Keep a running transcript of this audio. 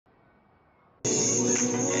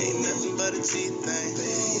Ain't nothing but a G thing.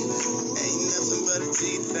 Ain't nothing but a G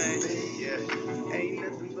thing. Yeah. Ain't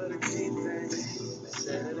nothing but a G thing.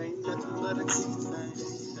 Said it ain't nothing but a G thing.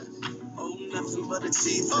 Oh, nothing but a G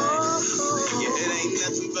thing. Yeah, it ain't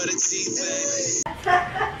nothing but a G thing.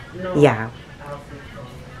 Yeah.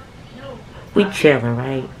 We chilling,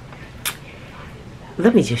 right?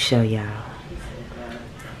 Let me just show y'all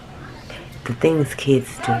the things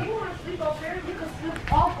kids do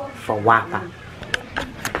for Wi-Fi.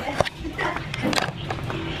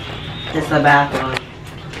 It's the bathroom.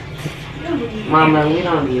 Mama, we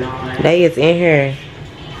don't need all that. They is in here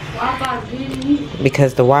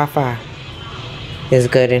because the Wi-Fi is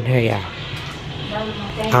good in here, y'all.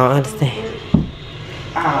 I don't understand.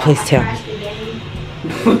 Please tell me.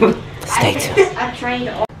 Stay tuned.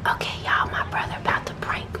 Okay, y'all, my brother about to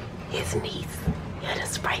prank his niece in a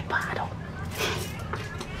spray bottle.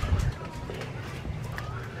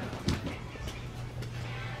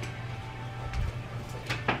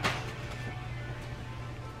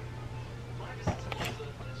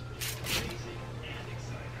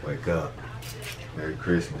 Wake up. Merry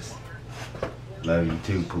Christmas. Love you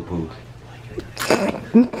too, Poo Poo.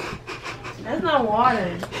 That's not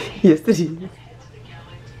water. Yes, it is.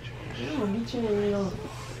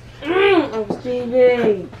 I'm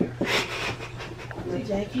Stevie. I'll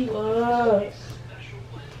jack you up.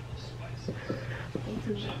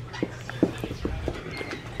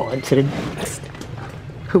 On to the next.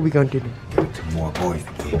 Who we gonna do next? Two more boys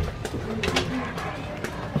to get.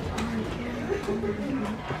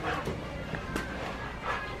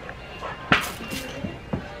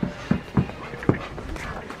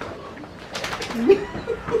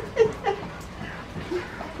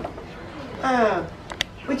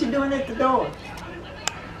 What you doing at the door?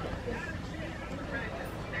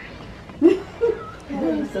 Hey,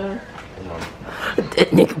 sir. That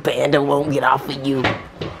nigga Panda won't get off of you.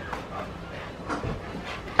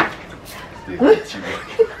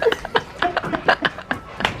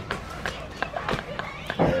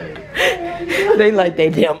 They like they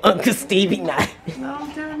damn Uncle Stevie now.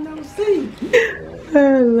 Long time no see.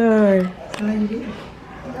 Oh Lord. How you doing?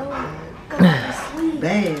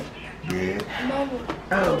 Bad. Yeah.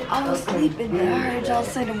 Oh, I was sleeping and I heard y'all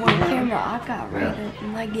say the word camera. I got right up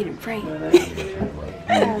and I get it pranked.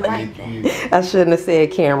 I don't like that. I shouldn't have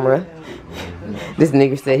said camera. This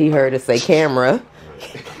nigga said he heard us say camera.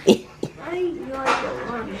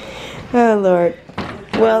 Oh Lord.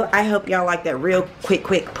 Well, I hope y'all like that real quick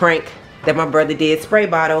prank that my brother did. Spray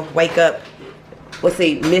bottle, wake up. We'll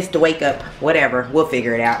see, missed the wake up, whatever. We'll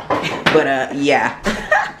figure it out. But yeah.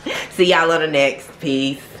 See y'all on the next.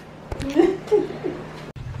 Peace.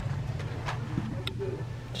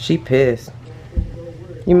 She pissed.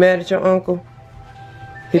 You mad at your uncle?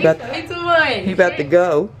 He about to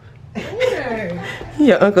go.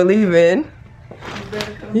 Your uncle leaving.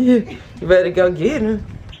 Yeah, you better go get him.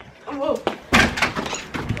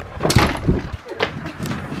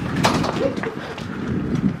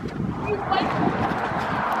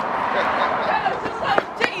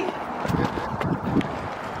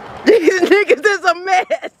 These niggas is a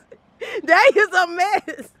mess. That is a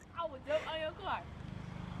mess. I would jump on your car.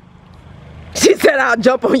 She said I'll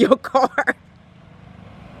jump on your car.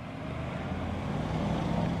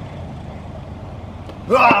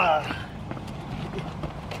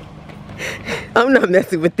 I'm not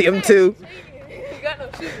messing with them two. You got no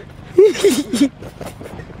shoes.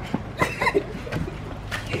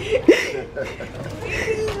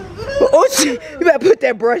 Oh shit, you better put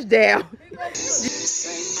that brush down.